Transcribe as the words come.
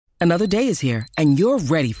Another day is here, and you're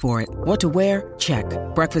ready for it. What to wear? Check.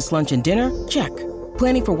 Breakfast, lunch, and dinner? Check.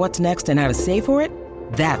 Planning for what's next and how to save for it?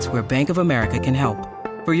 That's where Bank of America can help.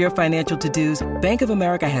 For your financial to-dos, Bank of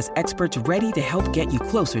America has experts ready to help get you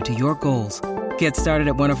closer to your goals. Get started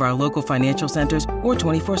at one of our local financial centers or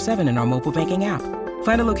 24/7 in our mobile banking app.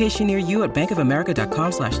 Find a location near you at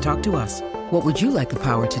bankofamerica.com/talktous. What would you like the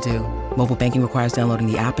power to do? Mobile banking requires downloading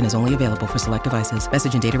the app and is only available for select devices.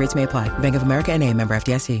 Message and data rates may apply. Bank of America N.A., member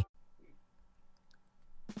FDIC.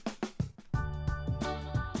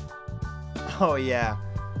 Oh yeah,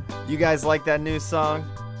 you guys like that new song?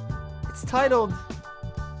 It's titled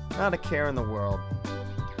Not a Care in the World.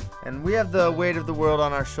 And we have the weight of the world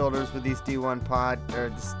on our shoulders with these D1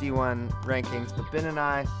 this D1 rankings, but Ben and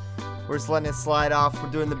I, we're just letting it slide off.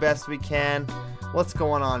 We're doing the best we can. What's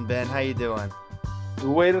going on, Ben? How you doing?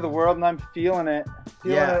 The weight of the world, and I'm feeling it.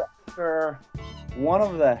 Feeling it after one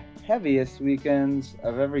of the heaviest weekends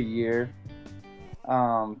of every year.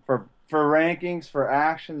 For rankings, for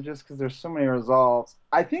actions, just because there's so many results.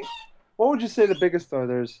 I think, what would you say the biggest are?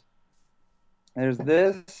 There's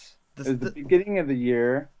the beginning of the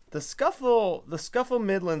year. The Scuffle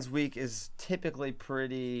Midlands week is typically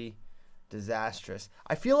pretty disastrous.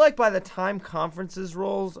 I feel like by the time conferences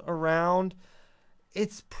rolls around,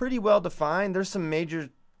 it's pretty well defined. There's some major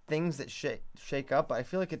things that shake up, but I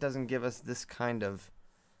feel like it doesn't give us this kind of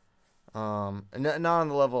not on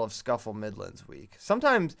the level of Scuffle Midlands week.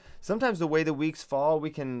 Sometimes the way the weeks fall, we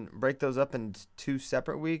can break those up into two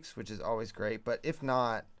separate weeks, which is always great. But if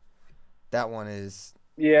not, that one is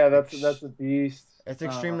that's a beast. It's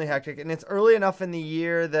extremely hectic, and it's early enough in the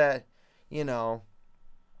year that not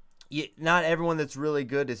everyone that's really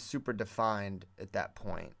good is super defined at that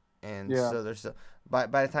point. And so there's by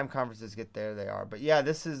the time conferences get there, they are. But yeah,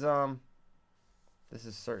 this is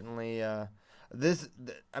certainly.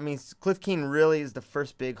 Cliff Keen really is the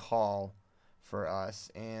first big haul for us,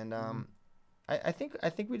 and I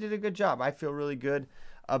think we did a good job. I feel really good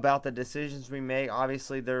about the decisions we made.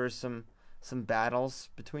 Obviously, there were some battles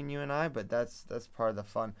between you and I, but that's part of the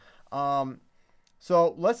fun.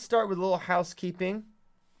 So let's start with a little housekeeping.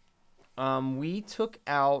 We took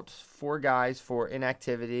out 4 guys for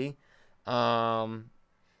inactivity.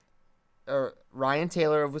 Ryan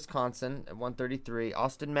Taylor of Wisconsin at 133,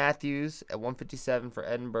 Austin Matthews at 157 for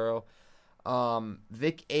Edinboro,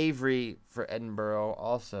 Vic Avery for Edinboro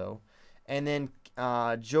also, and then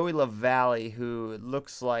Joey LaValle, who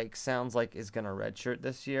sounds like is going to redshirt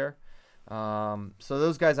this year. So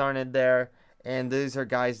those guys aren't in there, and these are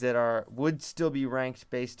guys that would still be ranked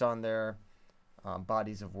based on their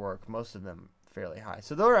bodies of work, most of them fairly high.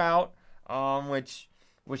 So they're out, which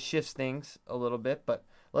shifts things a little bit, but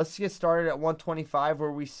let's get started at 125, where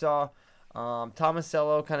we saw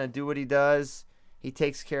Tomasello kind of do what he does. He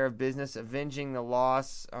takes care of business, avenging the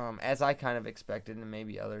loss, as I kind of expected, and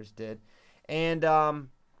maybe others did. And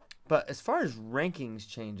but as far as rankings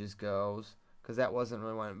changes goes, because that wasn't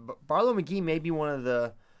really one. But Barlow McGee may be one of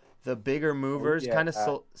the bigger movers, kind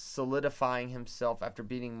of solidifying himself after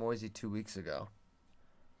beating Moisey 2 weeks ago.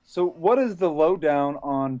 So what is the lowdown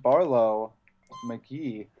on Barlow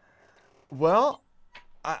McGee? Well,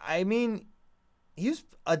 I mean, he was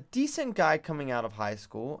a decent guy coming out of high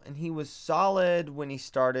school, and he was solid when he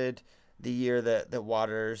started the year that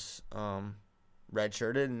Waters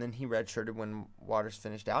redshirted, and then he redshirted when Waters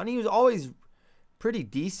finished out. And he was always pretty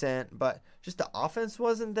decent, but just the offense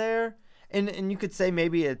wasn't there. And you could say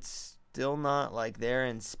maybe it's still not like there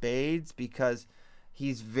in spades, because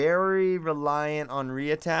he's very reliant on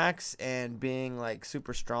reattacks and being like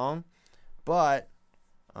super strong. But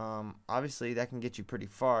obviously that can get you pretty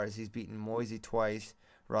far, as he's beaten Moisey twice,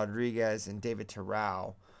 Rodriguez, and David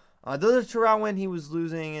Terrell. Though the Terrell win, he was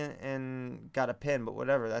losing and got a pin, but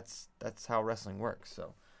whatever. That's how wrestling works.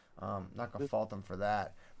 So not gonna fault him for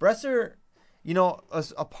that. Bresser,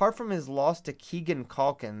 apart from his loss to Keegan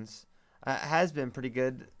Calkins, has been pretty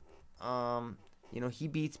good. He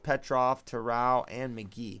beats Petrov, Terrell, and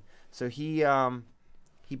McGee. So he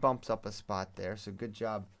bumps up a spot there. So good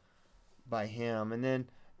job by him. And then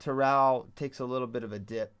Terrell takes a little bit of a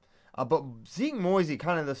dip. But Zeke Moisey,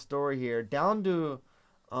 kind of the story here, down to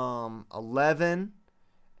 11,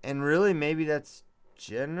 and really maybe that's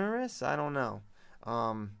generous. I don't know.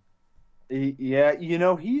 Yeah,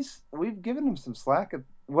 we've given him some slack.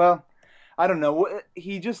 Well, I don't know.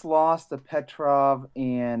 He just lost to Petrov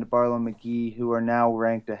and Barlow McGee, who are now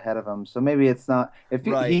ranked ahead of him. So maybe it's not.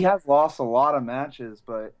 He has lost a lot of matches,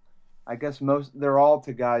 but I guess they're all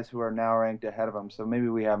to guys who are now ranked ahead of him. So maybe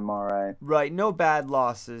we have him all right. Right, no bad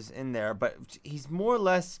losses in there, but he's more or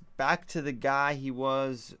less back to the guy he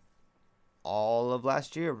was all of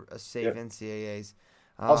last year, save NCAAs.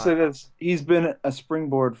 I'll say this: he's been a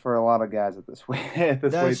springboard for a lot of guys at this weight.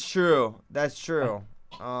 That's true. That's true.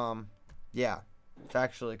 Yeah,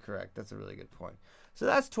 factually correct. That's a really good point. So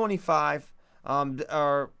that's 25.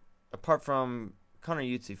 Apart from Connor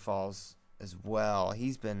Yutzi falls as well.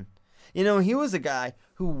 He's been, he was a guy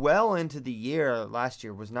who well into the year last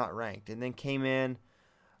year was not ranked and then came in.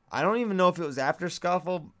 I don't even know if it was after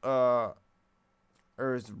Scuffle, or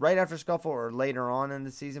it was right after Scuffle or later on in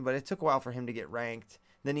the season, but it took a while for him to get ranked.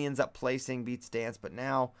 Then he ends up placing, beats Dance, but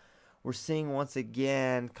now we're seeing once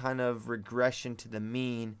again kind of regression to the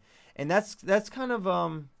mean. And that's kind of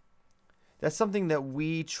that's something that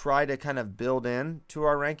we try to kind of build in to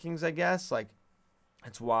our rankings, I guess. Like,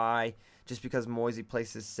 that's why just because Moisey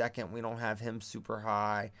places second, we don't have him super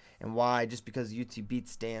high. And why just because UT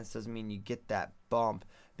beats Dance doesn't mean you get that bump.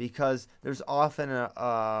 Because there's often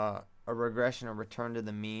a regression, a return to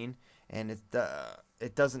the mean. And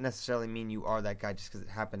it doesn't necessarily mean you are that guy just because it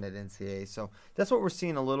happened at NCAA. So that's what we're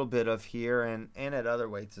seeing a little bit of here and at other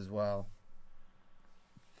weights as well.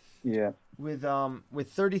 Yeah. With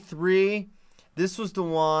 33, this was the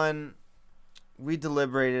one we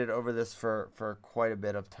deliberated over this for quite a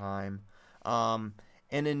bit of time. And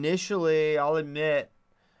initially, I'll admit,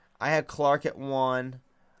 I had Clark at 1,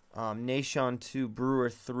 Nahshon 2, Brewer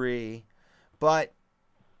 3. But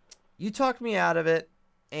you talked me out of it,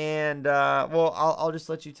 and I'll just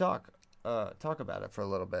let you talk about it for a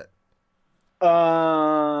little bit.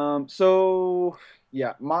 So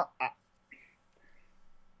yeah,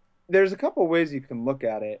 there's a couple ways you can look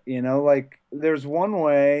at it, like there's one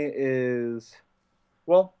way is,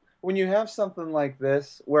 well, when you have something like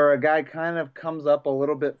this where a guy kind of comes up a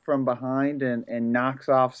little bit from behind and knocks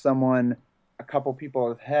off someone a couple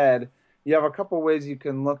people ahead, you have a couple ways you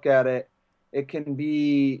can look at it. It can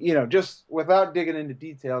be, just without digging into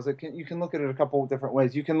details, you can look at it a couple of different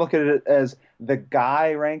ways. You can look at it as the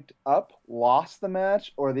guy ranked up lost the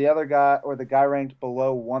match, or the other guy, or the guy ranked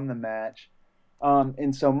below won the match.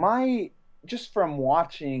 And so just from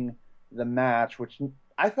watching the match, which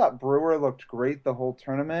I thought Brewer looked great the whole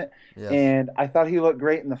tournament, yes. And I thought he looked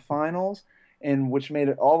great in the finals, and which made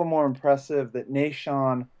it all the more impressive that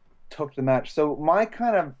Nahshon took the match. So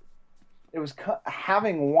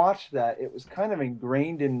having watched that, it was kind of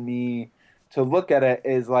ingrained in me to look at it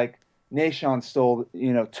as like Nahshon stole,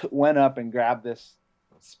 went up and grabbed this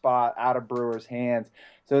spot out of Brewer's hands.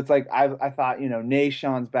 So it's like I thought,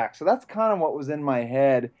 Nahshon's back. So that's kind of what was in my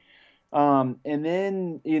head. And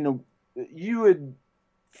then, you had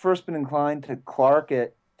first been inclined to Clark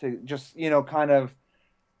it to just, kind of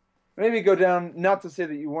maybe go down, not to say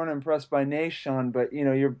that you weren't impressed by Nahshon, but,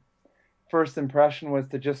 your first impression was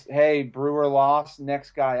to just, hey, Brewer lost,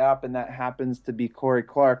 next guy up, and that happens to be Corey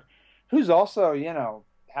Clark, who's also,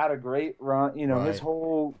 had a great run. Right. His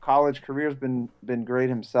whole college career has been great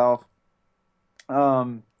himself.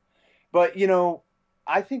 But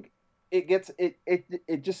I think it gets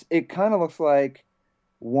it kind of looks like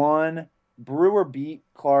one, Brewer beat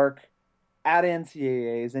Clark at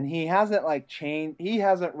NCAAs, and he hasn't he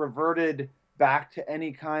hasn't reverted back to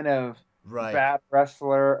any kind of bad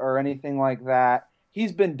wrestler or anything like that.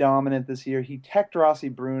 He's been dominant this year. He teched Rossi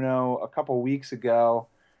Bruno a couple weeks ago.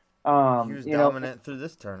 He was dominant through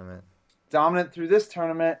this tournament.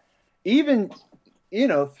 Even,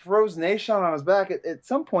 throws Nahshon on his back. At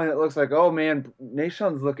some point, it looks like, oh, man,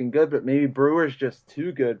 Nahshon's looking good, but maybe Brewer's just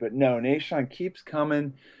too good. But no, Nahshon keeps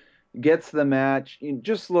coming, gets the match,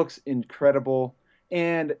 just looks incredible.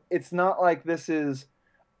 And it's not like this is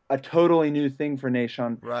a totally new thing for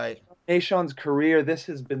Nahshon. Right. Nahshon's career, this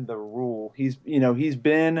has been the rule. He's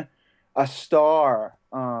been a star.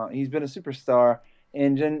 He's been a superstar.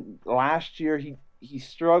 And then last year, he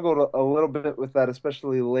struggled a little bit with that,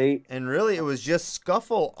 especially late. And really, it was just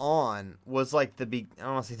Scuffle on was like I don't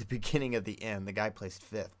want to say the beginning of the end. The guy placed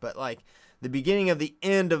 5th. But like the beginning of the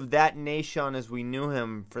end of that Nahshon as we knew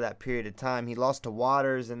him for that period of time. He lost to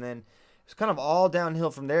Waters, and then it was kind of all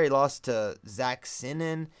downhill from there. He lost to Zach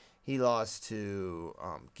Sinnen. He lost to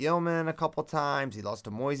Gilman a couple times. He lost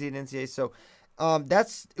to Moisey at NCAA. So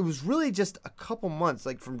it was really just a couple months,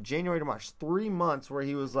 like from January to March, 3 months where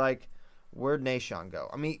he was like, where'd Nahshon go?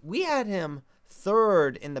 I mean, we had him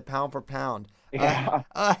 3rd in the pound for pound,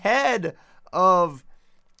 ahead of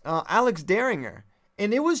Alex Deringer.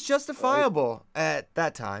 And it was justifiable at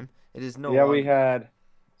that time. It is no longer. We had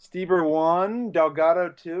Stieber 1, Delgado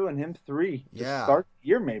 2, and him 3 to start the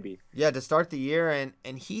year maybe. Yeah, to start the year,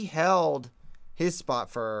 and he held his spot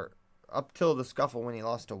for up till the Scuffle when he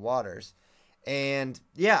lost to Waters. And,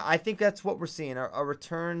 yeah, I think that's what we're seeing, a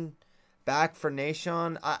return back for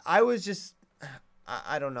Nahshon. I was just –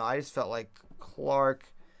 I don't know. I just felt like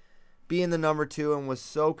Clark being the number 2 and was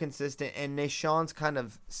so consistent. And Nahshon's kind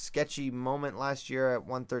of sketchy moment last year at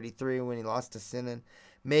 133 when he lost to Sinan.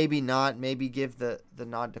 Maybe not. Maybe give the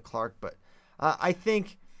nod to Clark. But I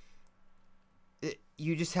think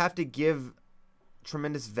you just have to give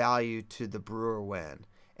tremendous value to the Brewer win.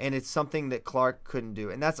 And it's something that Clark couldn't do.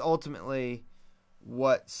 And that's ultimately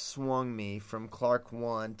what swung me from Clark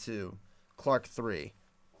 1 to Clark 3.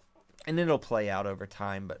 And it'll play out over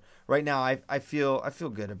time. But right now I feel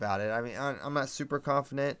good about it. I mean, I'm not super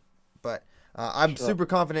confident, but I'm super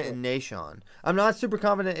confident in Nahshon. I'm not super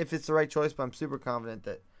confident if it's the right choice, but I'm super confident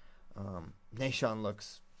that Nahshon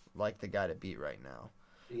looks like the guy to beat right now.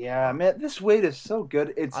 Yeah, man, this weight is so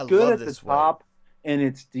good. It's good at the top and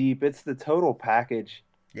it's deep. It's the total package.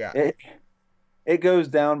 Yeah. It goes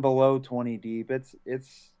down below 20 deep. It's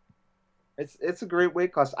a great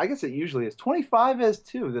weight class. I guess it usually is. 25 is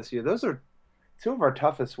too this year. Those are two of our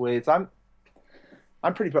toughest weights. I'm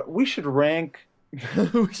pretty. We should rank.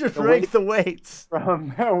 We should rank the weights.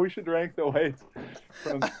 We should rank the weights.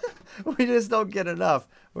 We just don't get enough.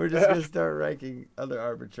 We're just gonna start ranking other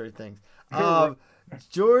arbitrary things.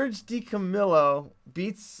 George DiCamillo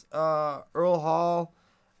beats Earl Hall,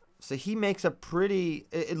 so he makes a pretty.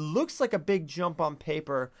 It looks like a big jump on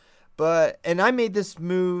paper, and I made this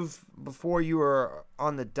move before you were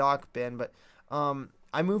on the dock, Ben. But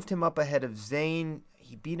I moved him up ahead of Zane.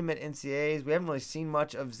 He beat him at NCAAs. We haven't really seen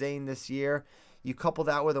much of Zane this year. You couple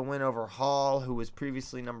that with a win over Hall, who was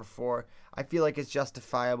previously number 4. I feel like it's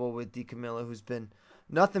justifiable with DiCamillo, who's been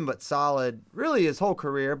nothing but solid, really his whole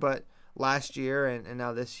career, but last year and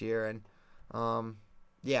now this year. And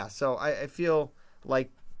so I feel like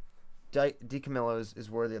DiCamillo is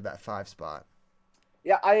worthy of that 5 spot.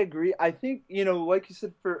 Yeah, I agree. I think, like you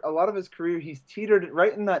said, for a lot of his career, he's teetered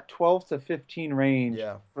right in that 12 to 15 range.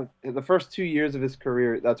 Yeah. For the first 2 years of his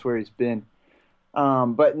career, that's where he's been.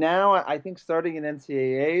 But now I think starting in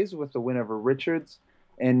NCAAs with the win over Richards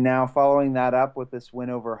and now following that up with this win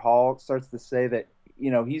over Hall, it starts to say that,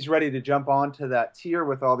 he's ready to jump onto that tier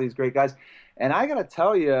with all these great guys. And I got to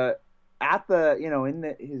tell you,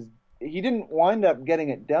 he didn't wind up getting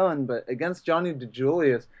it done, but against Johnny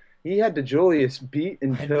DeJulius, he had DeJulius beat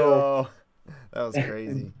until that was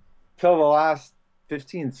crazy. Until the last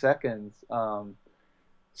 15 seconds.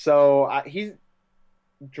 So he's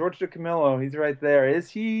George DiCamillo. He's right there. Is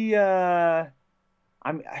he?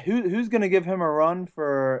 Who's going to give him a run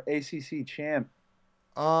for ACC champ?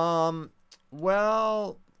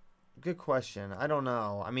 Well, good question. I don't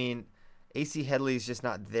know. I mean, AC Headley's just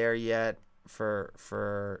not there yet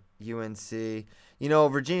for UNC.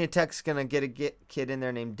 Virginia Tech's gonna get a kid in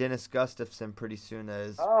there named Dennis Gustafson pretty soon.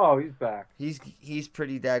 He's back. He's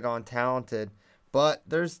pretty daggone talented, but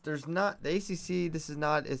there's not the ACC. This is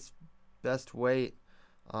not its best weight.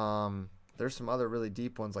 There's some other really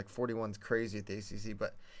deep ones, like 41's crazy at the ACC,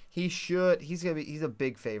 but he's a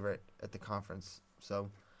big favorite at the conference,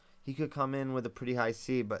 so he could come in with a pretty high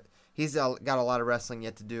seed, but he's got a lot of wrestling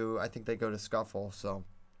yet to do. I think they go to Scuffle, so.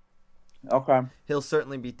 Okay. He'll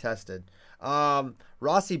certainly be tested.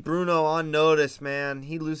 Rossi Bruno on notice, man.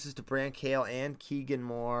 He loses to Brant Cale and Keegan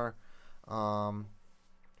Moore. But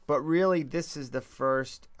really, this is the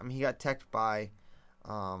first. I mean, he got teched by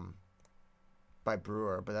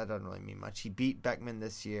Brewer, but that doesn't really mean much. He beat Beckman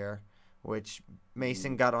this year, which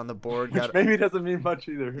Mason got on the board. Which maybe doesn't mean much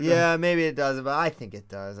either. Yeah, maybe it does, but I think it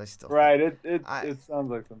does. I still right. It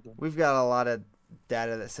sounds like something. We've got a lot of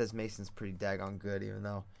data that says Mason's pretty daggone good, even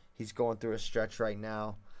though he's going through a stretch right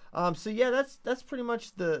now. So yeah, that's pretty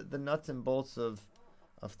much the nuts and bolts of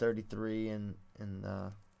 33 and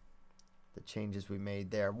the changes we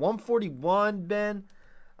made there. 141, Ben.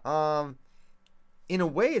 In a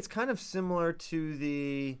way, it's kind of similar to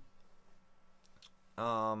the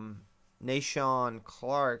Nahshon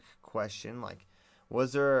Clark question. Like,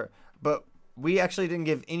 was there? But we actually didn't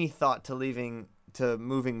give any thought to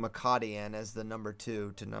moving McCarty in as the number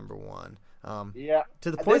 2 to number 1. To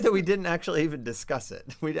the point that we didn't actually even discuss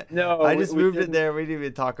it. I just moved it there. We didn't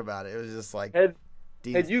even talk about it. It was just like had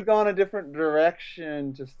you gone a different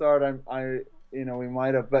direction to start, we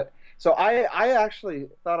might have. But so I actually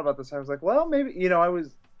thought about this. I was like, well, maybe I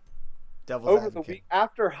was Devil's over advocate. the week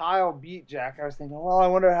after Heil beat Jack. I was thinking, well, I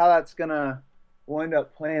wonder how that's gonna wind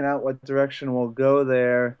up playing out. What direction we'll go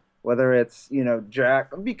there? Whether it's Jack,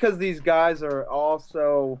 because these guys are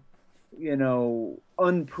also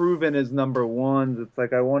unproven as number 1s. It's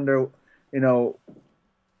like, I wonder, what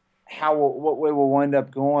way we'll wind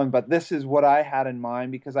up going. But this is what I had in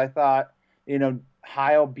mind, because I thought,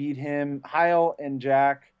 Heil beat him. Heil and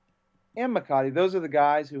Jack and McCarty, those are the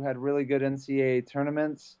guys who had really good NCAA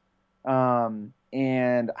tournaments.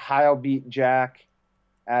 And Heil beat Jack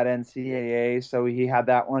at NCAA, so he had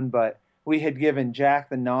that one. But we had given Jack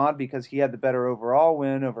the nod because he had the better overall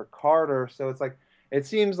win over Carter. So it's like, it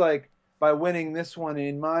seems like by winning this one,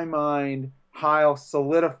 in my mind, Heil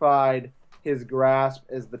solidified his grasp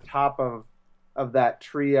as the top of that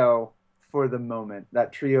trio for the moment.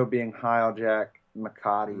 That trio being Heil, Jack,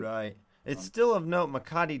 McCarty. Right. It's still of note,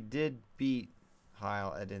 McCarty did beat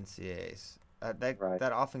Heil at NCAAs.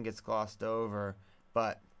 That often gets glossed over,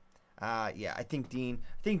 but yeah, I think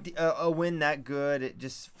a win that good, it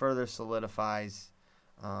just further solidifies.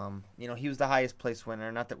 He was the highest place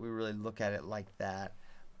winner. Not that we really look at it like that,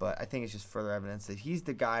 but I think it's just further evidence that he's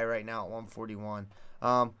the guy right now at 141.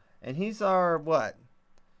 And he's our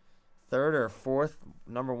third or fourth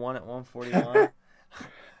number one at 141.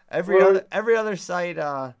 every other site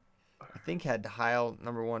I think had Heil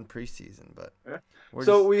number one preseason, but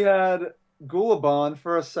we had Gulabon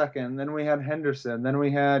for a second, then we had Henderson, then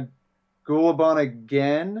we had Gulabon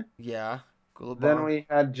again. Yeah, Gulabon. Then we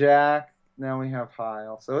had Jack. Now we have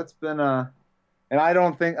Heil. So it's been and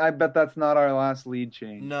I bet that's not our last lead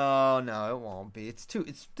change. No, it won't be.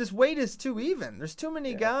 This weight is too even. There's too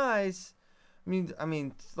many guys. I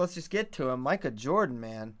mean, let's just get to him. Micah Jordan,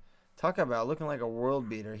 man, talk about looking like a world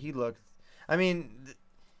beater. He looked. I mean,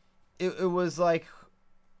 it was like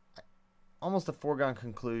almost a foregone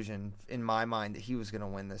conclusion in my mind that he was going to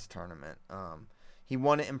win this tournament. He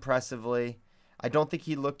won it impressively. I don't think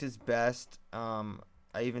he looked his best. I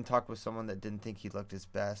even talked with someone that didn't think he looked his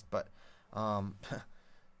best, but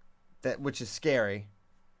which is scary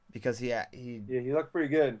because he looked pretty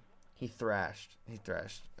good. He thrashed.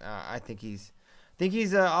 I think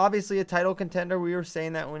he's obviously a title contender. We were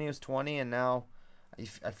saying that when he was 20, and now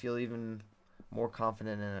I feel even more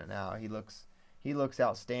confident in it now. He looks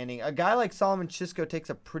outstanding. A guy like Solomon Chisco takes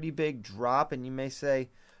a pretty big drop, and you may say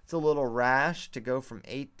it's a little rash to go from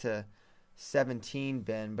 8 to 17,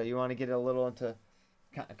 Ben, but you want to get a little into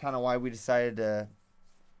kind of why we decided to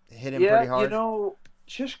hit him pretty hard?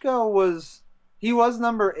 Chisco was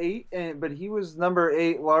number 8, but he was number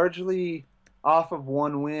 8 largely off of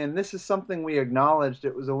one win. This is something we acknowledged.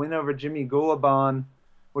 It was a win over Jimmy Gulabon,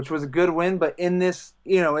 which was a good win, but in this,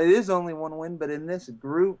 it is only one win, but in this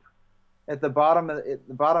group, at the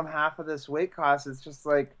bottom half of this weight class, it's just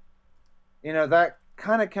like, that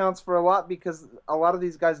kind of counts for a lot because a lot of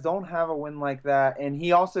these guys don't have a win like that, and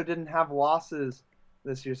he also didn't have losses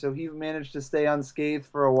this year, so he managed to stay unscathed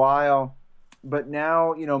for a while. But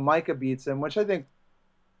now, Micah beats him, which I think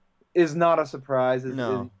is not a surprise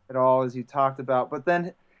at all, as you talked about. But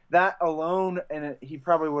then that alone, and he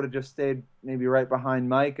probably would have just stayed maybe right behind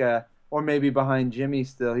Micah, or maybe behind Jimmy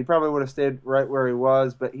still. He probably would have stayed right where he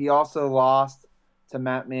was, but he also lost to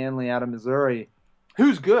Matt Manley out of Missouri,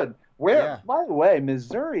 who's good. By the way,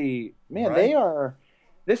 Missouri, man, they are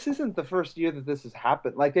 – this isn't the first year that this has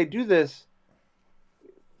happened. Like, they do this,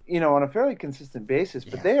 on a fairly consistent basis,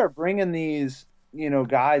 but they are bringing these,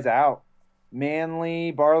 guys out.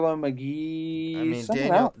 Manley, Barlow McGee,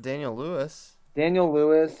 Daniel Lewis. Daniel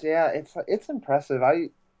Lewis, yeah, it's impressive.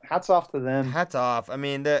 Hats off to them. Hats off. I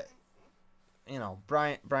mean,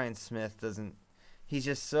 Brian Smith doesn't. He's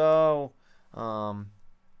just so. I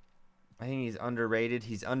think he's underrated.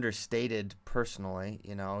 He's understated personally.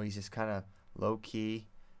 He's just kind of low key,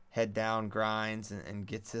 head down, grinds and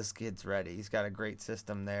gets his kids ready. He's got a great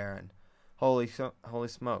system there, and holy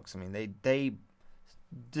smokes! I mean, they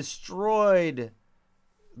destroyed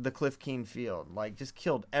the Cliff Keen field, like just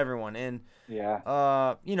killed everyone. And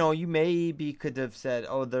you maybe could have said,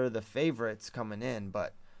 oh, they're the favorites coming in,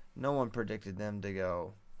 but no one predicted them to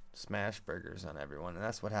go smash burgers on everyone, and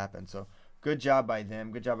that's what happened. So good job by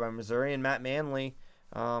them. Good job by Missouri. And Matt Manley,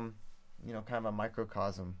 kind of a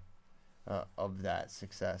microcosm of that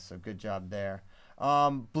success. So good job there.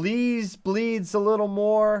 Bleeds a little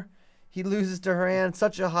more. He loses to Horan.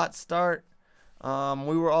 Such a hot start.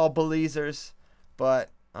 We were all Beliezers, but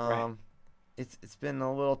it's been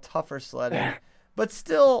a little tougher sledding, but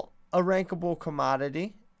still a rankable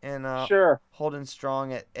commodity. And holding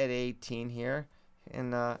strong at 18 here.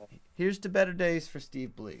 And here's to better days for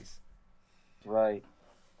Steve Blees. Right.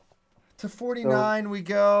 To 49 we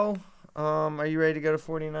go. Are you ready to go to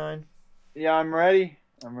 49? Yeah, I'm ready.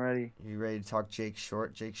 You ready to talk Jake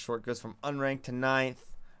Short? Jake Short goes from unranked to 9th.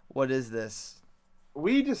 What is this?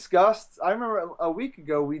 We discussed, I remember a week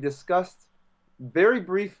ago, we discussed very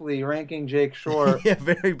briefly ranking Jake Short. Yeah,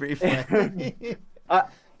 very briefly.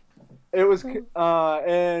 It was,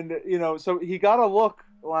 so he got a look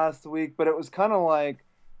last week, but it was kind of like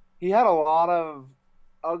he had a lot of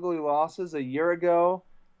ugly losses a year ago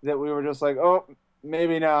that we were just like, oh,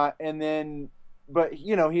 maybe not. And then but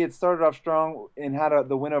he had started off strong and had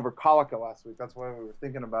the win over Colica last week. That's why we were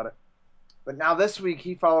thinking about it. But now this week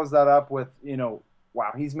he follows that up with,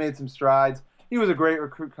 wow, he's made some strides. He was a great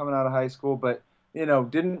recruit coming out of high school, but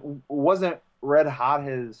wasn't red hot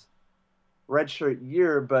his redshirt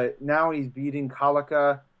year. But now he's beating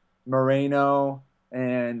Colica, Moreno,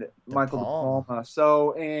 and Michael DePalma.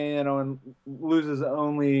 So and loses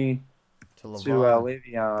only to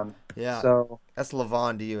Le'Veon. Yeah. So that's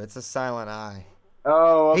Levon to you. It's a silent I.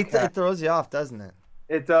 Oh, okay. It throws you off, doesn't it?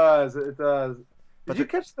 It does. It does. Did you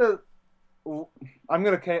catch the? I'm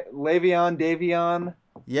gonna Le'Veon Davion.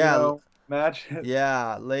 Yeah. Match.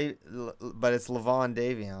 Yeah, but it's Levon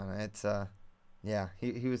Davion. It's yeah.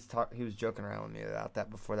 He was joking around with me about that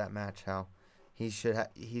before that match. How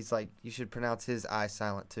he's like, you should pronounce his I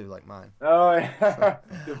silent too, like mine. Oh yeah,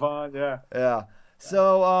 Devon. Yeah. Yeah.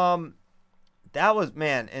 So that was,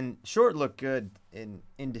 man, and Short looked good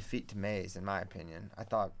in defeat to Mays, in my opinion. I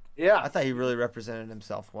thought he really represented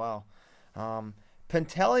himself well.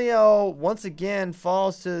 Pantelio once again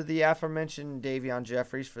falls to the aforementioned Davion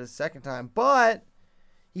Jeffries for the second time, but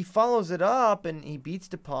he follows it up and he beats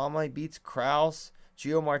DePalma, he beats Kraus,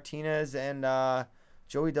 Gio Martinez, and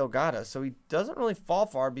Joey Delgado. So he doesn't really fall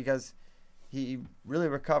far because he really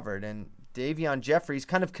recovered. And Davion Jeffries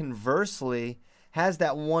kind of conversely has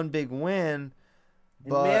that one big win.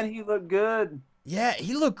 But, man, he looked good. Yeah,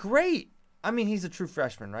 he looked great. I mean, he's a true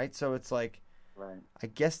freshman, right? So it's like, right. I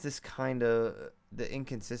guess this kind of the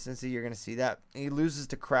inconsistency, you're going to see that. He loses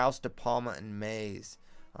to Kraus, DePalma, and Mays.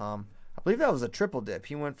 I believe that was a triple dip.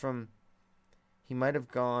 He might have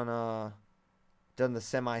gone, done the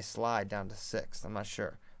semi-slide down to 6th. I'm not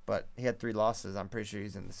sure. But he had 3 losses. I'm pretty sure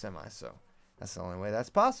he's in the semi, so that's the only way that's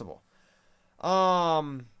possible.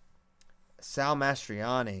 Sal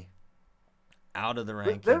Mastriani out of the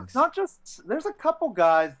rankings. There's a couple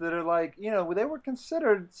guys that are like, they were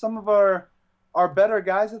considered some of our better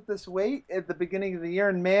guys at this weight at the beginning of the year,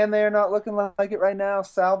 and man, they're not looking like it right now.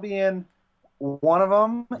 Sal being one of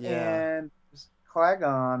them, and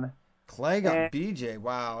Clagon, BJ.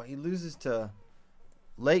 Wow, he loses to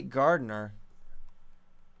Lake Gardner.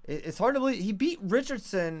 It's hard to believe he beat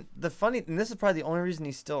Richardson. And this is probably the only reason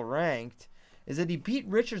he's still ranked, is that he beat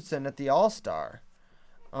Richardson at the All-Star.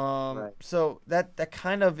 Right. So that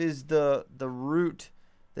kind of is the route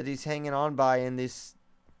that he's hanging on by in this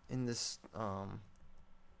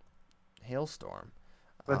hailstorm.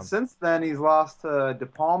 But since then, he's lost to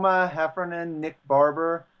DePalma, Heffernan, Nick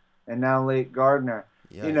Barber, and now Lake Gardner.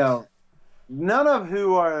 Yikes. None of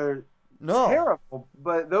who are terrible,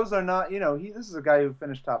 but those are not. This is a guy who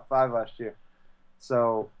finished top 5 last year,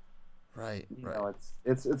 so right.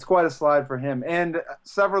 It's quite a slide for him. And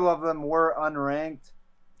several of them were unranked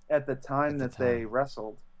at the time they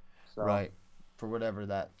wrestled. So. Right, for whatever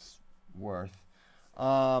that's worth.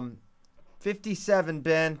 57,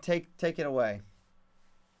 Ben, take it away.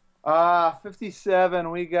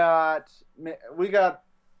 57. We got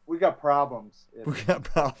problems. We got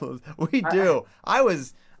problems. We do. I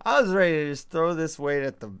was ready to just throw this weight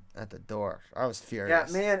at the door. I was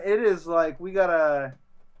furious. Yeah, man, it is like we got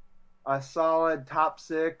a solid top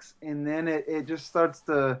 6, and then it just starts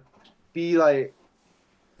to be like.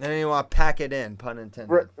 And then you want to pack it in, pun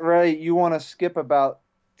intended. Right, you want to skip about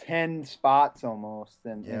 10 spots almost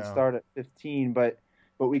and start at 15, but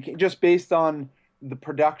we can, just based on the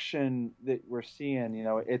production that we're seeing,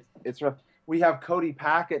 it's rough. We have Cody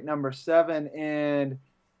Packett number 7, and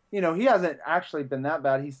he hasn't actually been that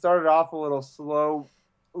bad. He started off a little slow,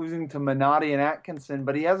 losing to Minotti and Atkinson,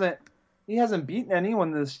 but he hasn't beaten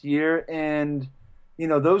anyone this year, and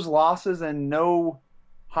those losses and no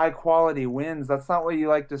high quality wins, that's not what you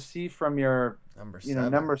like to see from your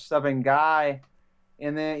number 7 guy.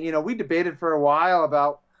 And then, we debated for a while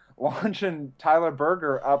about launching Tyler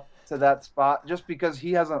Berger up to that spot just because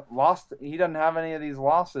he hasn't lost. He doesn't have any of these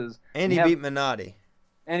losses. And he beat Minotti.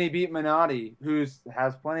 And he beat Minotti, who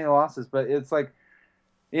has plenty of losses. But it's like,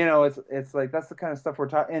 it's like that's the kind of stuff we're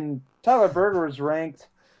talking. And Tyler Berger was ranked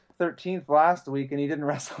 13th last week, and he didn't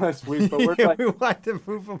wrestle this week. But we're we wanted to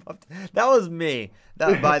move him up. That was me.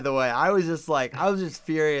 By the way, I was just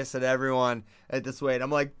furious at everyone at this weight. I'm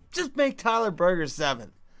like, just make Tyler Berger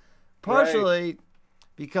 7th. Partially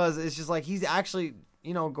because it's just like he's actually,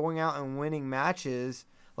 going out and winning matches.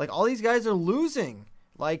 Like all these guys are losing.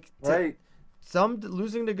 Like some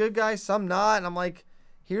losing to good guys, some not. And I'm like,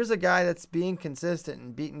 here's a guy that's being consistent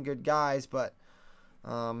and beating good guys, but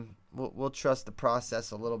we'll trust the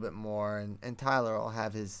process a little bit more, and Tyler will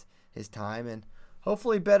have his time, and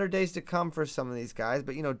hopefully better days to come for some of these guys.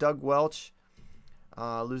 But Doug Welch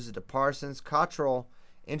loses to Parsons. Cottrell,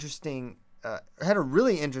 interesting, had a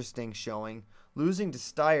really interesting showing. losing to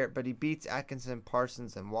Steyert, but he beats Atkinson,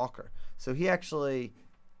 Parsons, and Walker. So he actually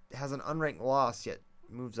has an unranked loss, yet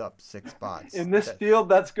moves up 6 spots. In this field,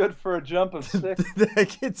 that's good for a jump of 6.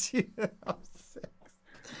 That gets you up 6.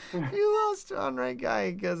 You lost to an unranked guy,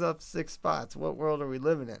 he goes up 6 spots. What world are we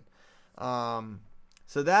living in?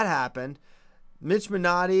 So that happened. Mitch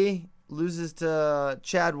Minotti loses to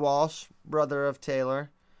Chad Walsh, brother of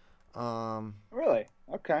Taylor. Really?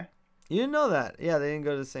 Okay. You didn't know that? Yeah, they didn't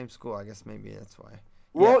go to the same school. I guess maybe that's why.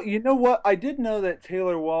 Well, you know what? I did know that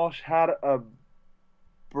Taylor Walsh had a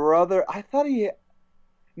brother. I thought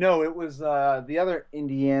No, it was the other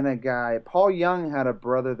Indiana guy. Paul Young had a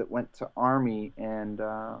brother that went to Army, and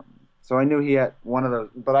so I knew he had one of those.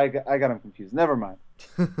 But I got him confused. Never mind.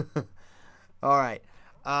 All right.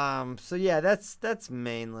 So yeah, that's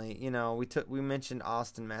mainly, we mentioned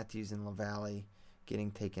Austin Matthews and LaValle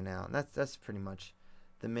getting taken out, and that's pretty much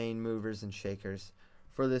the main movers and shakers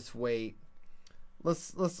for this weight.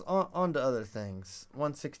 Let's on to other things.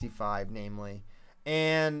 165, namely.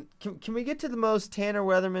 And can we get to the most Tanner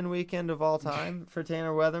Weatherman weekend of all time for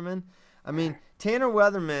Tanner Weatherman? I mean, Tanner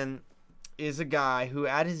Weatherman is a guy who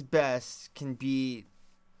at his best can beat,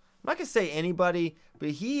 I'm not going to say anybody, but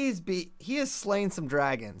he has slain some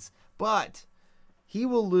dragons. But he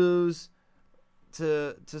will lose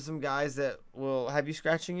to some guys that will have you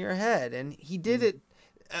scratching your head. And he did it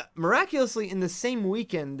miraculously in the same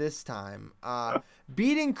weekend this time,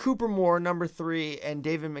 beating Cooper Moore, number 3, and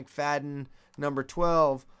David McFadden, number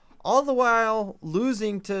 12, all the while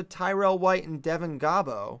losing to Tyrell White and Devin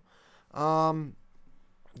Gabo.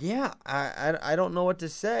 Yeah, I don't know what to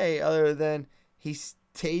say other than he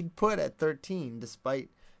stayed put at 13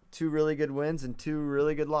 despite 2 really good wins and 2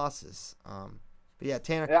 really good losses. But yeah,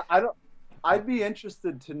 Tanner. Yeah, I'd be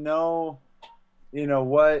interested to know,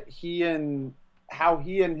 what how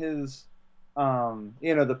he and his,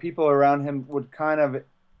 the people around him would kind of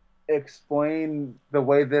explain the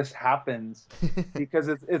way this happens, because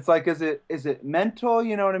it's like, is it mental?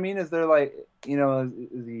 You know what I mean? Is there like,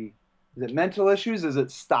 is it mental issues? Is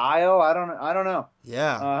it style? I don't know.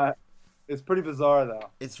 Yeah. It's pretty bizarre though.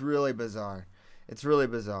 It's really bizarre.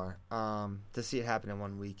 To see it happen in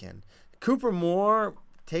one weekend. Cooper Moore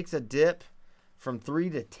takes a dip from 3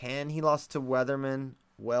 to 10. He lost to Weatherman,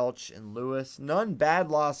 Welch, and Lewis. None bad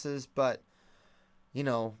losses, but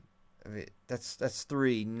that's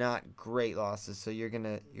 3 not great losses. So you're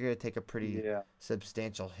gonna take a pretty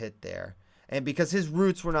substantial hit there. And because his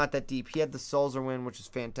roots were not that deep, he had the Sulzer win, which is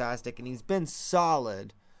fantastic, and he's been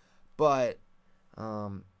solid, but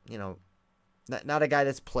not a guy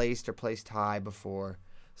that's placed or placed high before,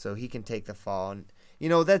 so he can take the fall. And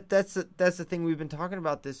that's the thing we've been talking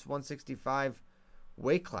about, this 165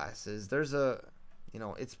 weight classes. There's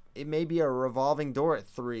it may be a revolving door at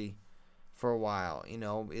 3 for a while.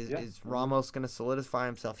 Is Ramos going to solidify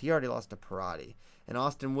himself? He already lost to Parati. And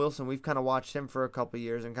Austin Wilson, we've kind of watched him for a couple of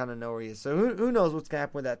years and kind of know where he is. So who knows what's going to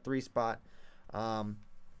happen with that 3 spot.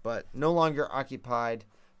 But no longer occupied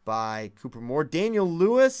by Cooper Moore. Daniel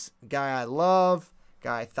Lewis, guy I love,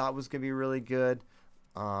 guy I thought was going to be really good,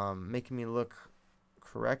 making me look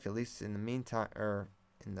correct, at least in the meantime, or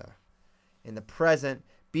in the present,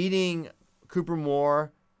 beating Cooper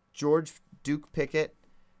Moore, George Duke Pickett,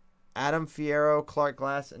 Adam Fierro, Clark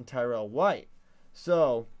Glass, and Tyrell White.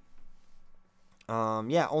 So,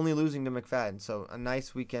 only losing to McFadden. So a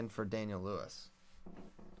nice weekend for Daniel Lewis.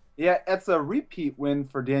 Yeah, it's a repeat win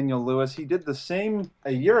for Daniel Lewis. He did the same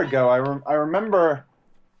a year ago. I remember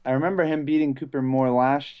him beating Cooper Moore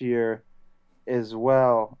last year as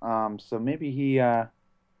well. So maybe he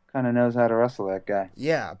kind of knows how to wrestle that guy.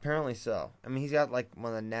 Yeah, apparently so. I mean, he's got like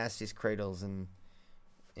one of the nastiest cradles in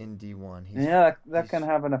D1. That can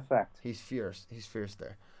have an effect. He's fierce. He's fierce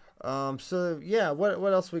there.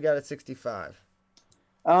 What else we got at 65?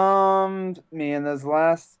 Man, those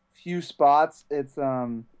last few spots, it's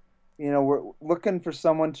we're looking for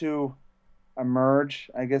someone to emerge,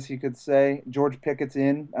 I guess you could say. George Pickett's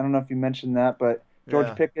in. I don't know if you mentioned that, but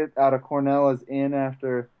George Pickett out of Cornell is in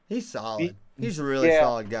after. He's solid. He's a really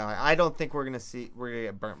solid guy. I don't think we're gonna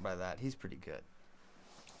get burnt by that. He's pretty good.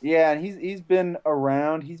 Yeah, and he's been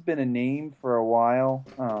around. He's been a name for a while.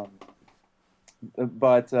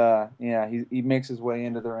 He makes his way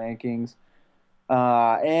into the rankings.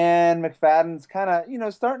 And McFadden's kind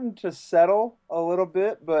of, starting to settle a little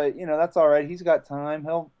bit, but that's all right. He's got time.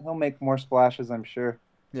 He'll make more splashes, I'm sure.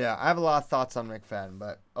 Yeah, I have a lot of thoughts on McFadden,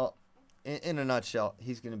 but in a nutshell,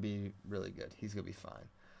 he's going to be really good. He's going to be fine.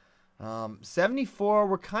 74,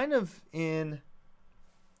 we're kind of in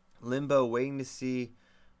limbo, waiting to see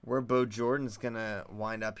where Bo Jordan's going to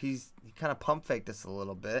wind up. He kind of pump faked us a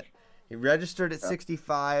little bit. He registered at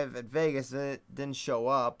 65 at Vegas, and it didn't show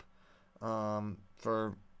up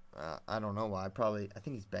for I don't know why. I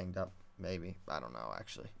think he's banged up. Maybe, I don't know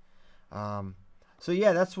actually. So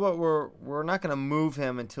yeah, that's what we're not gonna move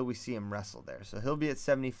him until we see him wrestle there. So he'll be at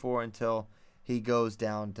 74 until he goes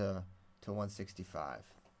down to 165.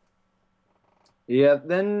 Yeah,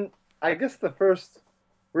 then I guess the first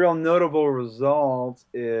real notable result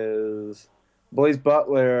is Blaze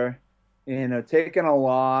Butler, taking a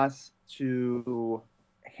loss to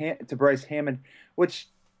Bryce Hammond, which,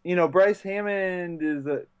 Bryce Hammond is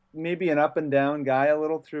maybe an up and down guy a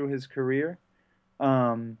little through his career.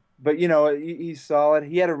 But, he's solid.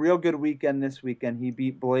 He had a real good weekend this weekend. He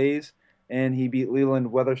beat Blaze and he beat Leland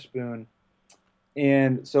Weatherspoon.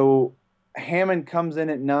 And so Hammond comes in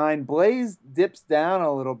at 9. Blaze dips down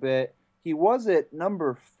a little bit. He was at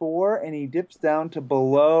number 4, and he dips down to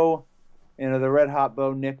below, the Red Hot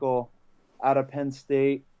Bo Nickel out of Penn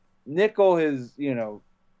State. Nickel has,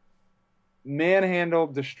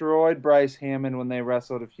 manhandled, destroyed Bryce Hammond when they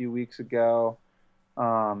wrestled a few weeks ago.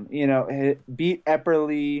 Beat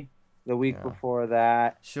Epperly the week before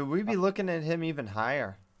that. Should we be looking at him even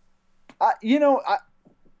higher?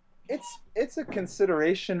 It's a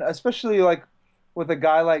consideration, especially like with a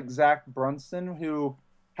guy like Zach Brunson, who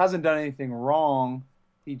hasn't done anything wrong.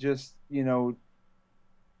 He just, I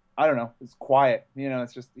don't know, it's quiet.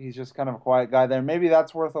 He's just kind of a quiet guy there. Maybe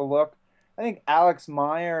that's worth a look. I think Alex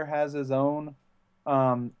Meyer has his own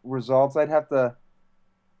results. I'd have to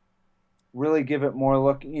really give it more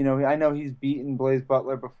look. I know he's beaten Blaze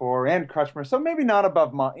Butler before and Krushmer, so maybe not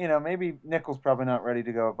above maybe Nickel's probably not ready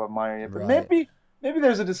to go above Meyer yet, but maybe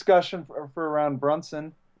there's a discussion for around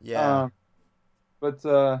Brunson. Yeah. We'll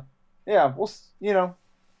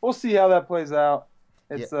see how that plays out.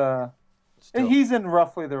 It's he's in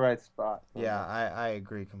roughly the right spot. Yeah, I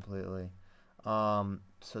agree completely.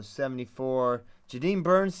 So 74, Jadine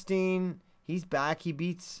Bernstein, he's back. He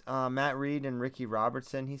beats Matt Reed and Ricky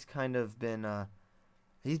Robertson. He's kind of been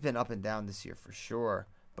he's been up and down this year for sure,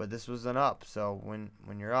 but this was an up. So when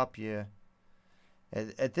you're up, you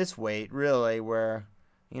at this weight really, where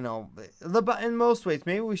in most weights,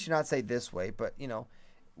 maybe we should not say this weight, but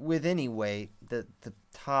with any weight, the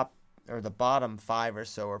top or the bottom 5 or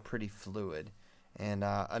so are pretty fluid, and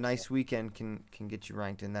a nice weekend can get you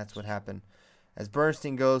ranked, and that's what happened as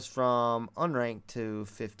Bernstein goes from unranked to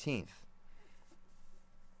 15th.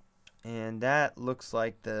 And that looks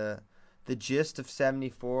like the gist of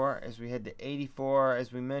 74. As we head to 84,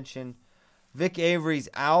 as we mentioned, Vic Avery's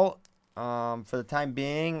out for the time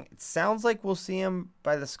being. It sounds like we'll see him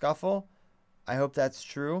by the scuffle. I hope that's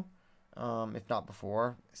true. If not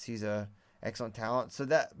before, he's a excellent talent.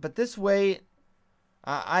 But this weight,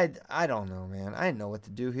 I don't know, man. I didn't know what to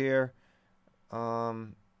do here.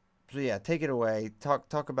 So yeah, take it away.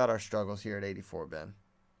 Talk about our struggles here at 84, Ben.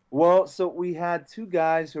 Well, so we had 2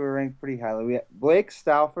 guys who were ranked pretty highly. We had Blake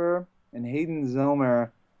Stauffer and Hayden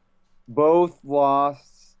Zillmer, both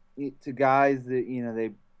lost to guys that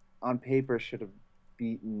they on paper should have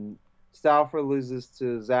beaten. Stauffer loses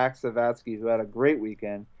to Zach Savatsky, who had a great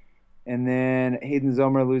weekend. And then Hayden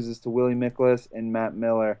Zillmer loses to Willie Miklas and Matt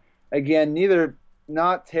Miller. Again, neither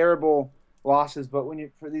not terrible losses, but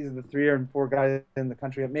these are the 3 or 4 guys in the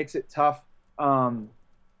country, it makes it tough. So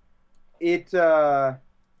it's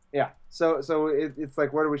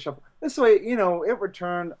like, where do we shuffle? This way, it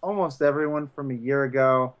returned almost everyone from a year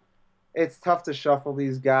ago. It's tough to shuffle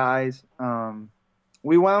these guys. What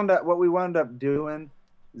we wound up doing,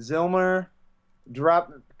 Zillmer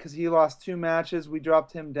dropped because he lost 2 matches. We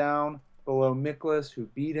dropped him down below Miklas, who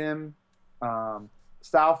beat him.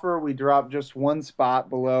 Stauffer, we dropped just 1 spot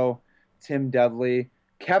below Tim Dudley.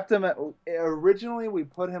 Kept him originally we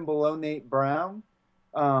put him below Nate Brown.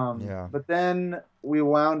 But then we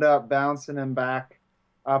wound up bouncing him back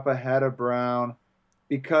up ahead of Brown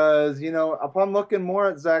because, upon looking more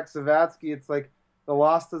at Zach Savatsky, it's like the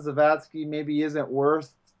loss to Savatsky maybe isn't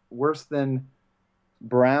worse than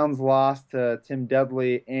Brown's loss to Tim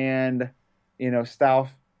Dudley, and,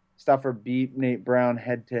 Stauffer beat Nate Brown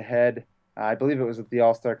head to head. I believe it was at the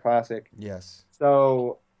All-Star Classic. Yes.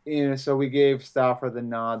 So, so we gave Stauffer the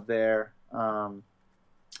nod there.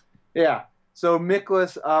 So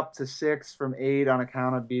Miklas up to 6 from 8 on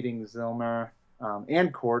account of beating Zillmer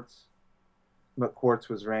and Quartz, but Quartz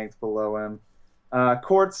was ranked below him.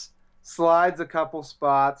 Quartz slides a couple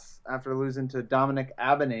spots after losing to Dominic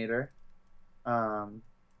Abinator. Dominic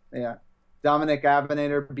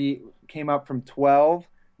Abinator came up from 12,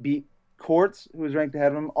 beat Quartz, who was ranked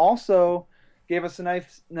ahead of him. Also gave us a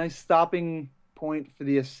nice stopping point for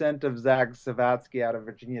the ascent of Zach Savatsky out of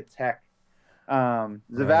Virginia Tech.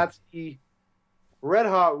 Savatsky red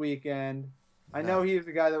hot weekend. I know he was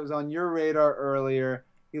the guy that was on your radar earlier.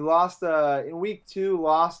 He lost in week 2,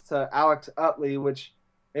 lost to Alex Utley, which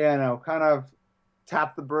kind of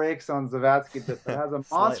tapped the brakes on Zavatsky, but has a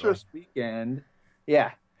monstrous weekend.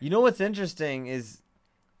 Yeah. You know what's interesting is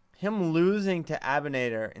him losing to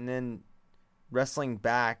Abinator and then wrestling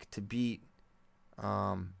back to beat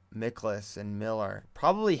Miklas and Miller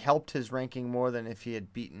probably helped his ranking more than if he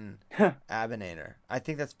had beaten Abinator. I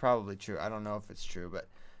think that's probably true. I don't know if it's true, but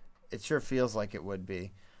it sure feels like it would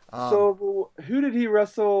be. So who did he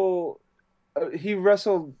wrestle? He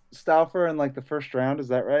wrestled Stauffer in like the first round. Is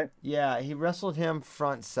that right? Yeah, he wrestled him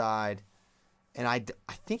front side, and I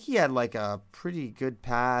think he had like a pretty good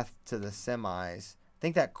path to the semis. I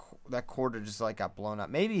think that quarter just like got blown up.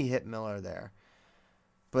 Maybe he hit Miller there.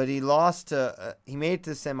 But he lost to he made it to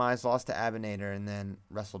the semis, lost to Abinator, and then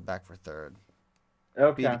wrestled back for third.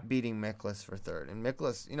 Okay. Beating Miklas for third. And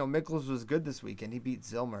Miklas was good this weekend. He beat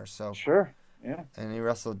Zilmer, so sure, yeah. And he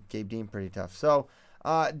wrestled Gabe Dean pretty tough. So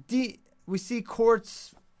we see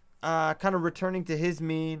Quartz kind of returning to his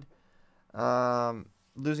mean,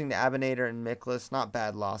 losing to Abinator and Miklas. Not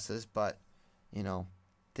bad losses, but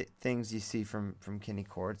things you see from Kenny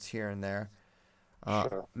Quartz here and there.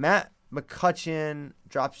 Sure. Matt McCutcheon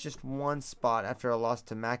drops just one spot after a loss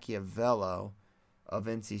to Machiavello of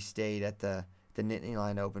NC State at the Nittany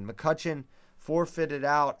Lion Open. McCutcheon forfeited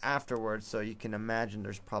out afterwards, so you can imagine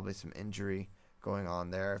there's probably some injury going on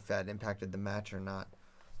there, if that impacted the match or not.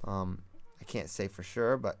 I can't say for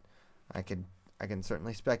sure, but I can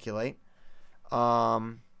certainly speculate.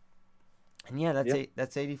 And yeah,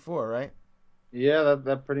 that's 84, right? Yeah,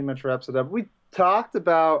 that pretty much wraps it up. We talked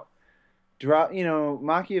about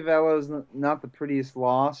Machiavello's not the prettiest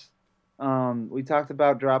loss. We talked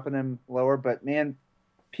about dropping him lower, but man,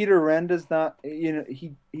 Peter Wren does not.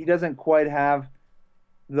 He doesn't quite have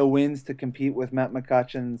the wins to compete with Matt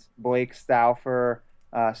McCutcheon's, Blake Stauffer,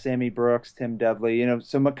 Sammy Brooks, Tim Dudley.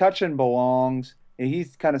 So McCutcheon belongs.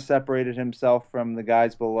 He's kind of separated himself from the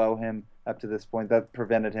guys below him up to this point. That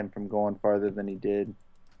prevented him from going farther than he did.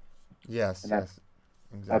 Yes, exactly.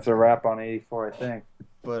 That's a wrap on 84, I think.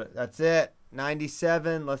 But that's it.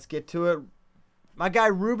 97. Let's get to it. My guy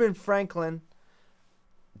Reuben Franklin.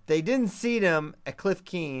 They didn't seat him at Cliff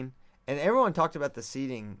Keen, and everyone talked about the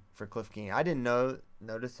seating for Cliff Keen. I didn't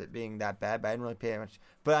notice it being that bad, but I didn't really pay that much.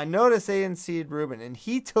 But I noticed they didn't seat Reuben, and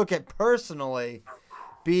he took it personally,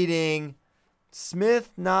 beating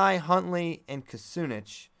Smith, Nye, Huntley, and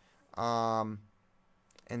Kusunich, and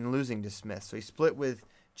losing to Smith. So he split with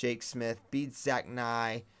Jake Smith, beats Zach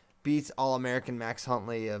Nye, beats All-American Max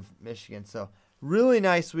Huntley of Michigan. So really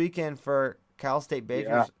nice weekend for Cal State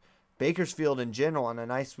Bakersfield in general, and a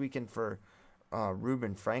nice weekend for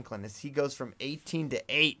Reuben Franklin as he goes from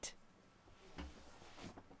 18-8.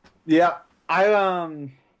 Yeah, I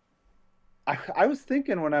was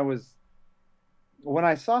thinking when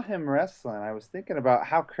I saw him wrestling, I was thinking about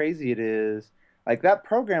how crazy it is. Like that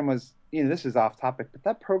program was, this is off topic, but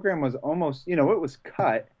that program was almost, it was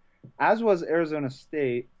cut, as was Arizona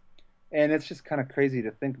State. And it's just kind of crazy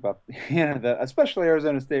to think about, especially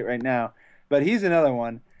Arizona State right now. But he's another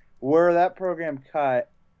one where that program cut.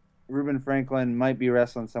 Reuben Franklin might be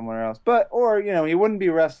wrestling somewhere else, or he wouldn't be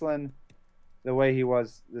wrestling the way he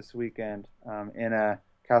was this weekend in a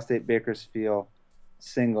Cal State Bakersfield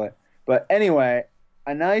singlet. But anyway,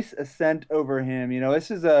 a nice ascent over him.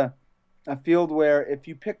 This is a field where if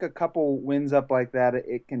you pick a couple wins up like that,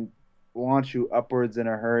 it can launch you upwards in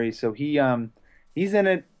a hurry. So he's in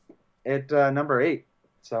it at number 8.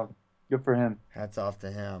 So good for him. Hats off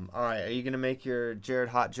to him. All right, are you gonna make your Jared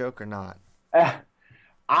Hot joke or not?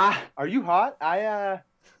 Are you hot?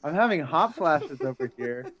 I'm having hot flashes over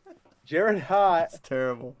here. Jared Hot. It's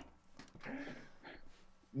terrible.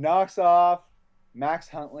 Knocks off Max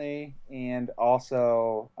Huntley and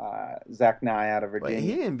also Zach Nye out of Virginia. Wait,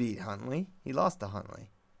 he didn't beat Huntley. He lost to Huntley.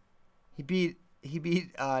 He beat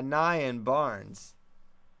Nye and Barnes.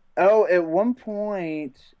 Oh, at one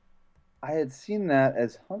point I had seen that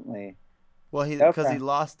as Huntley. Well, because he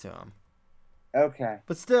lost to him. Okay.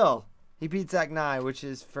 But still, he beat Zach Nye, which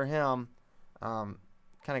is for him, kind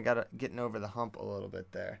of getting over the hump a little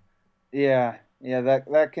bit there. Yeah.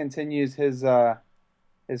 That continues his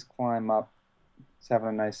climb up. He's having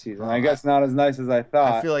a nice season. I guess not as nice as I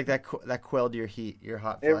thought. I feel like that quelled your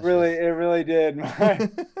hot flashes. It really did.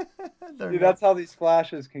 Dude, that's how these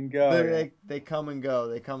flashes can go. They come and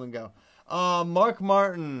go. Mark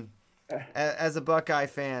Martin, as a Buckeye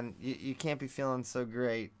fan, you can't be feeling so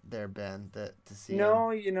great there, Ben, to see him.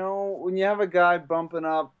 When you have a guy bumping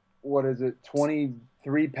up,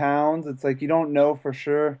 23 pounds, it's like you don't know for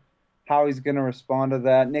sure how he's going to respond to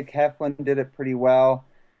that. Nick Heflin did it pretty well.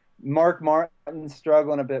 Mark Martin's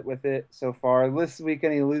struggling a bit with it so far. This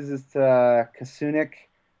weekend he loses to Kasunik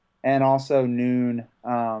and also Noon.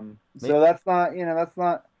 So that's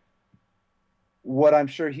not what I'm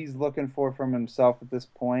sure he's looking for from himself at this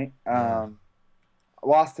point.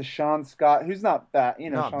 Lost to Sean Scott, who's not bad.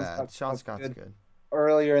 Not bad. Sean Scott's good.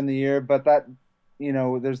 Earlier in the year, but that,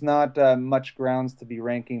 there's not much grounds to be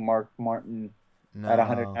ranking Mark Martin at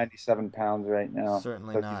 197 pounds right now.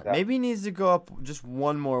 Certainly not. Maybe he needs to go up just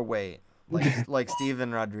one more weight, like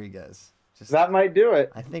Steven Rodriguez. That might do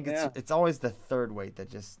it. I think it's always the third weight that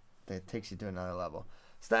takes you to another level.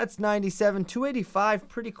 So that's 97. 285,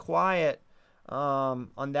 pretty quiet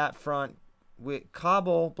on that front. With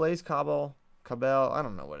Blaise Cabell, I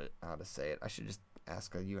don't know how to say it. I should just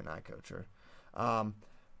ask a UNI coacher.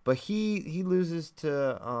 But he loses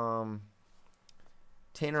to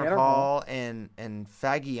Tanner Hall and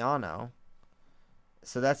Fagiano.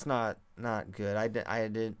 So that's not good.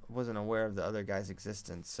 I wasn't aware of the other guy's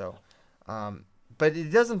existence. So, but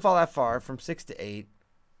it doesn't fall that far from 6 to 8.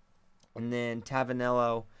 And then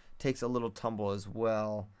Tavanello takes a little tumble as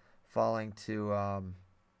well, falling to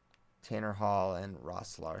Tanner Hall and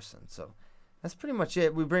Ross Larson. So that's pretty much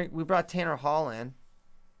it. We brought Tanner Hall in.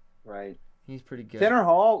 Right. He's pretty good. Tanner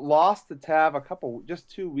Hall lost to Tav just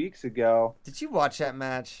 2 weeks ago. Did you watch that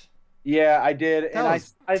match? Yeah, I did. I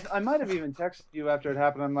might have even texted you after it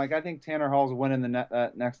happened. I'm like, I think Tanner Hall's winning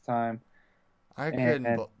the next time. I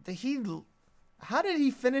couldn't. How did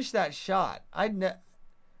he finish that shot?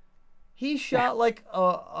 He shot like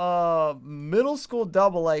a middle school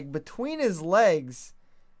double, like between his legs,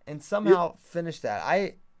 and somehow finished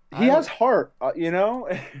that. He has heart, He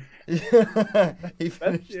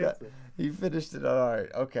finished that. He finished it all right.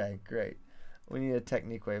 Okay, great. We need a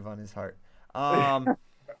technique wave on his heart.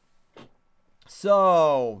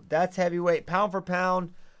 So that's heavyweight. Pound for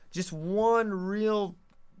pound, just one real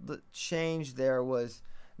change there was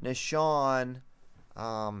Nahshon,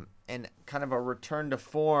 and kind of a return to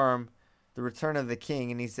form, the return of the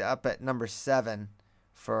king, and he's up at number 7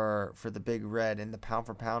 for the Big Red in the pound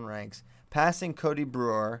for pound ranks, passing Cody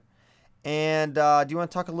Brewer. And do you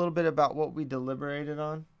want to talk a little bit about what we deliberated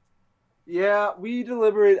on? Yeah, we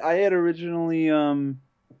deliberated. I had originally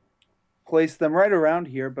placed them right around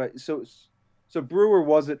here, but so Brewer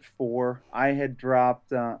was at 4. I had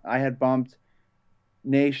bumped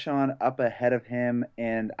Nahshon up ahead of him,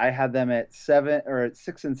 and I had them at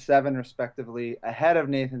 6 and 7 respectively, ahead of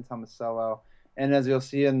Nathan Tomasello. And as you'll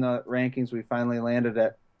see in the rankings, we finally landed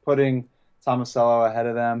at putting Tomasello ahead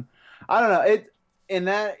of them. I don't know.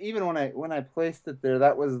 Even when I placed it there,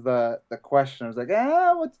 that was the question. I was like,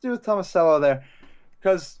 what to do with Tomasello there?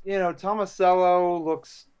 Because Tomasello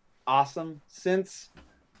looks awesome since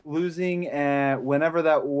losing whenever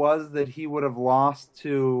that was that he would have lost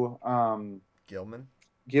to Gilman.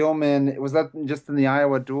 Was that just in the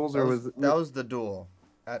Iowa duels, or was that was the duel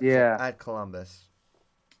at Columbus?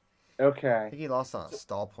 Okay. I think he lost on a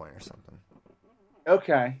stall point or something.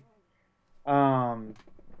 Okay.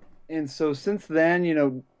 And so since then,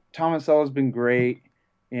 Tomasello's been great.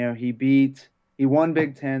 He won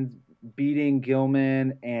Big Ten, beating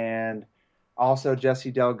Gilman and also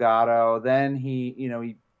Jesse Delgado. Then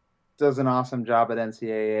he does an awesome job at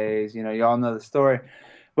NCAAs. You all know the story.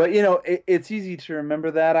 But, it's easy to remember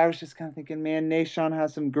that. I was just kind of thinking, man, Nahshon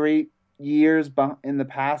has some great years in the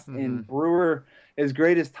past. Mm-hmm. And Brewer, as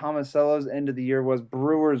great as Tomasello's end of the year was,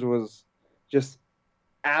 Brewer's was just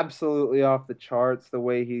absolutely off the charts. The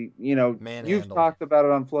way he, you've talked about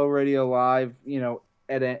it on Flow Radio Live,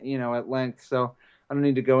 at length. So I don't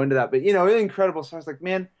need to go into that. But, incredible. So I was like,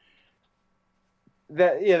 man,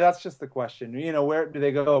 that's just the question. Where do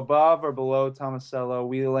they go, above or below Tomasello?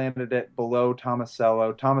 We landed it below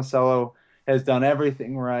Tomasello. Tomasello has done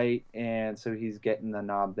everything right, and so he's getting the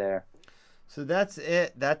nod there. So that's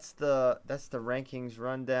it. That's the rankings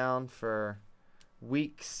rundown for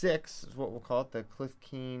week 6 is what we'll call it, the Cliff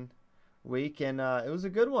Keen week, and it was a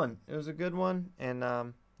good one.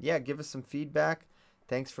 And give us some feedback.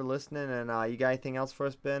 Thanks for listening. And you got anything else for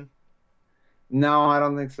us, Ben? No, I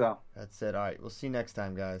don't think so. That's it. All right. We'll see you next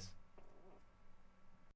time, guys.